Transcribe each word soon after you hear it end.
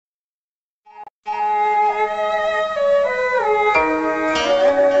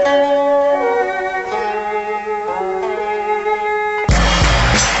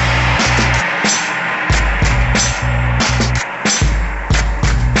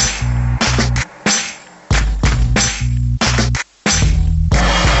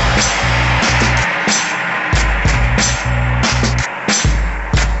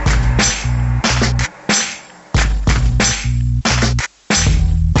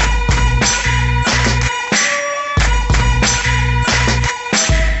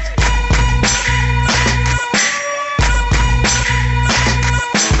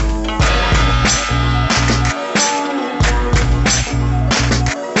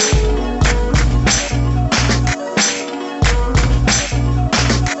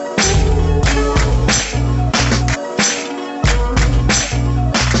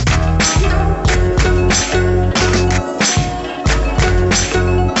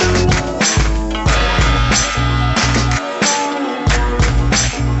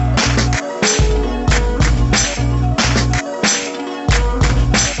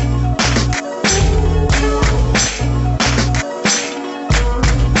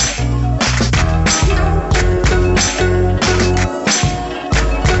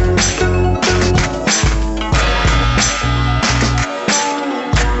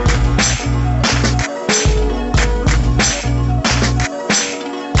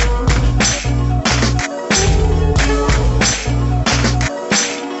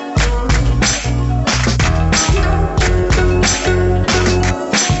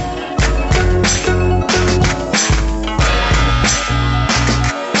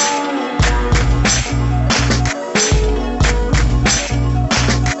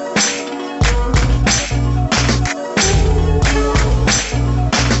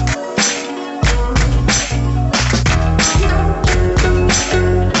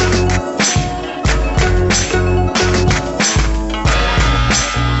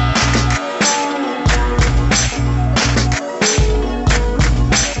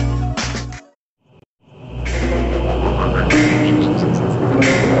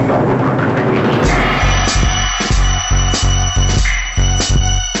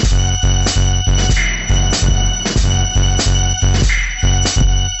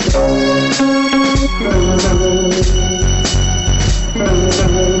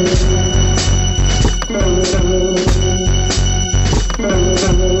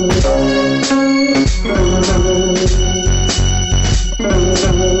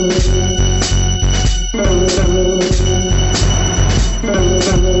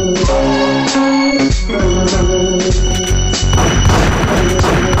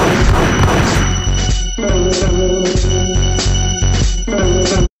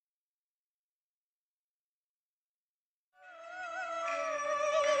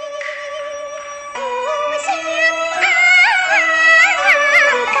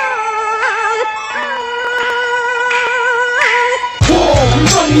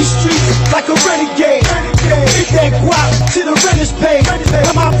These streets like a renegade. Hit that guap to the renters pay.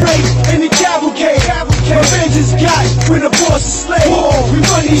 I'm outraged in the cavalcade. Revenge is got when the boss is slave. We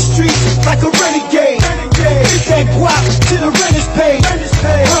run these streets like a renegade. Hit that guap to the renters pay.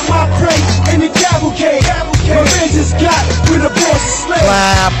 I'm outraged in the cavalcade. Revenge is got when the boss is slave.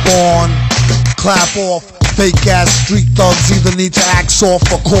 Clap on, clap off. Fake ass street thugs either need to act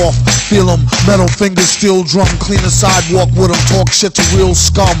soft or cough. Feel them, metal fingers, steel drum. Clean the sidewalk with them, talk shit to real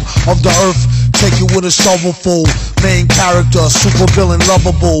scum of the earth. Take you with a shovelful. Main character, super villain,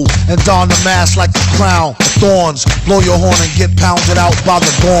 lovable. And don the mask like the crown of thorns. Blow your horn and get pounded out by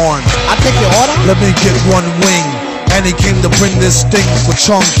the gorn. I take your order? Let me get one wing. And he came to bring this thing for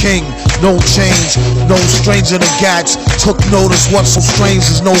Chung King. No change, no stranger to gats. Took notice, what's so strange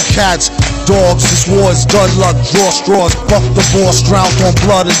is no cats. Dogs, this war is dud luck, draw straws. Buff the boss, drowned on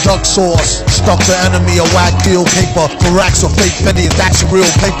blood and duck sauce. Stuck the enemy a whack deal paper. For racks or fake pennies, that's real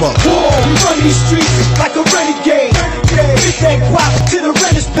paper. We run these streets like a renegade. Hit that guap to the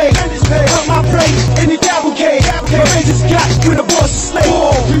renters pay. Cut my prey in the cavalcade. Revenge is got when the boss is slave.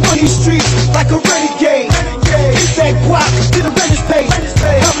 We run these streets like a renegade. Hit that guap to the renters pay.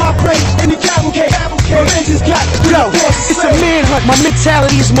 Cut my prey in the cavalcade. Revenge is got when the boss is slave. It's a manhunt, my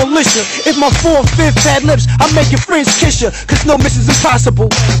mentality is militia. If my 4th, 5th had lips, I'm making friends kiss ya. Cause no miss is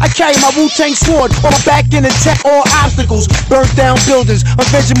impossible. I carry my Wu-Tang sword on my back and attack all obstacles. Burnt down buildings,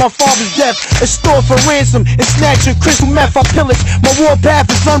 avenging my father's death. A store for ransom and snatching crystal meth. I pillage, my war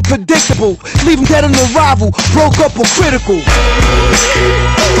path is unpredictable. Leave him dead on arrival, broke up or critical.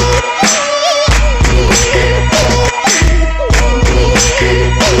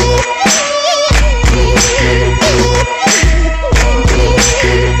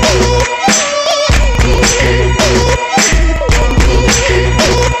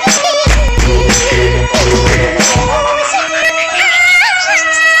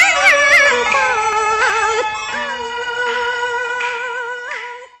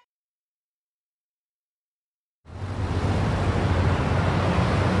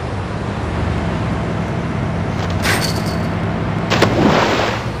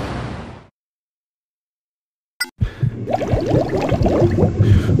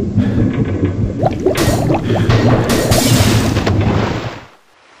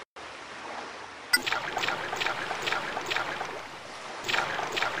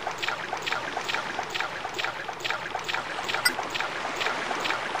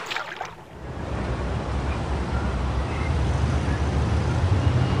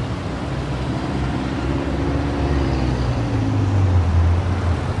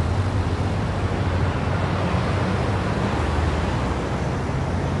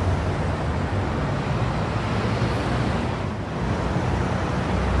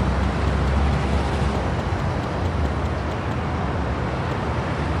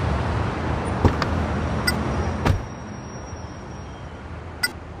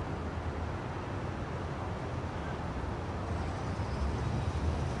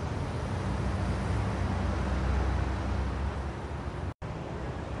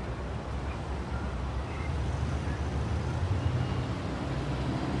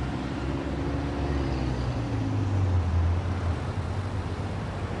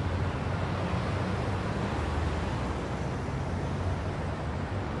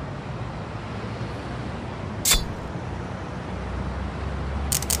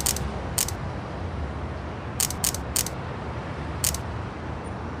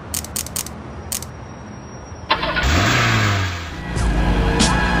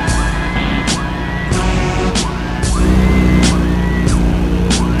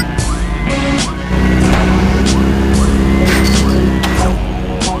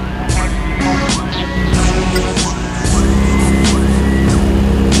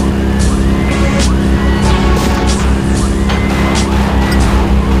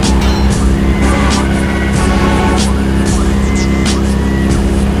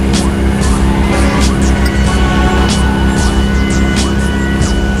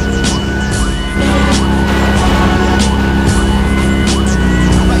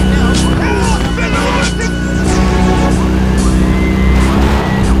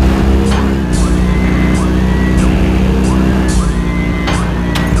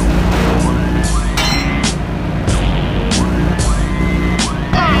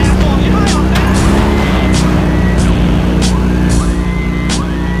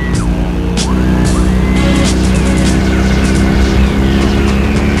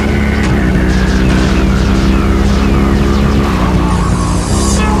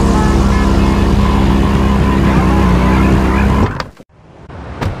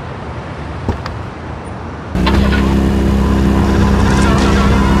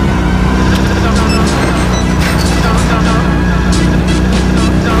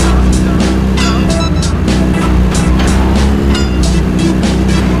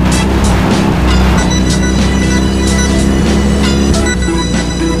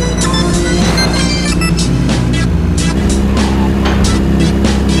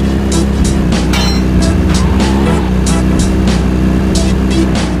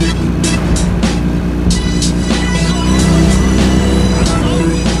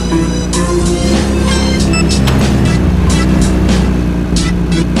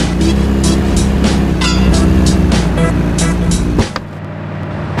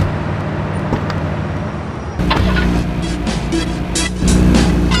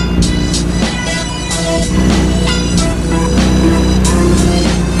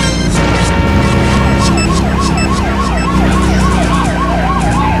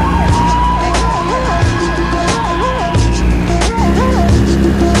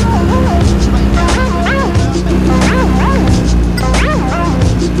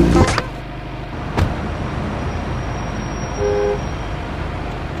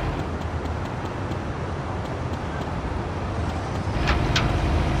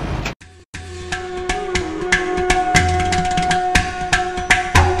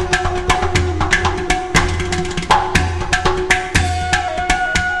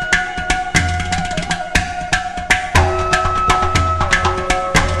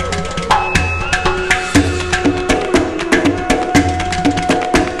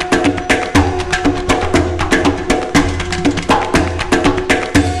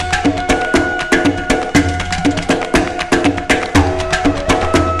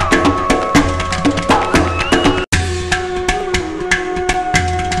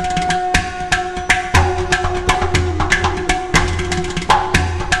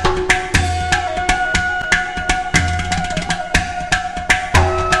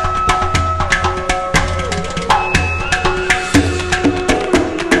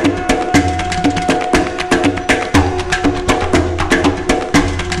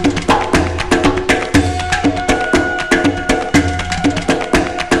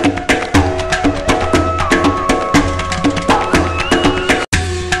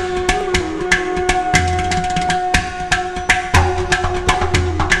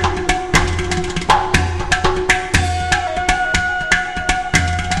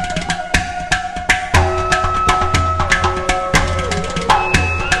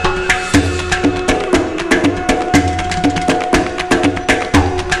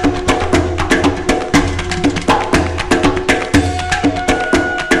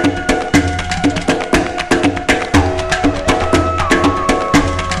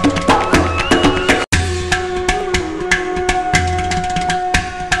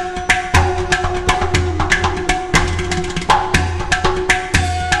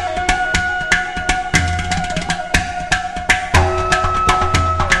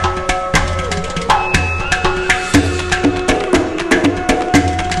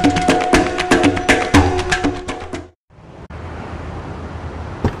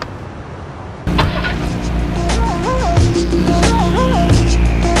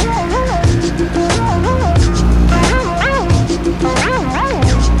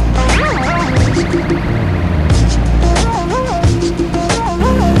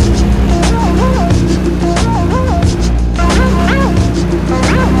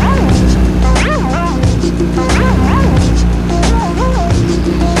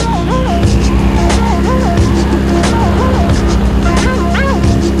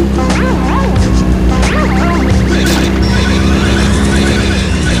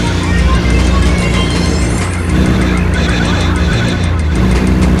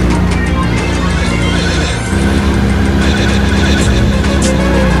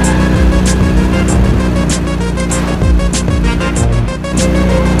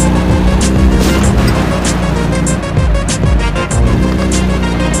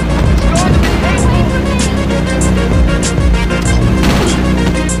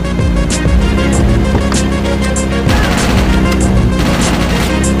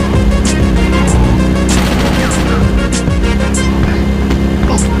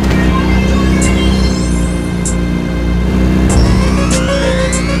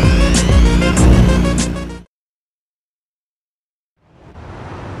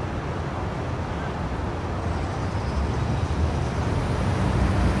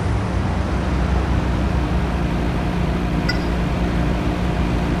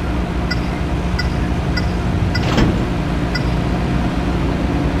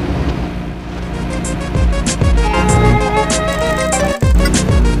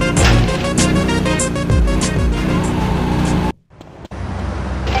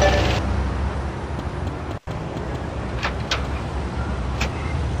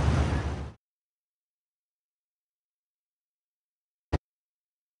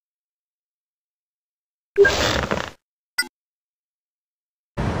 Bye.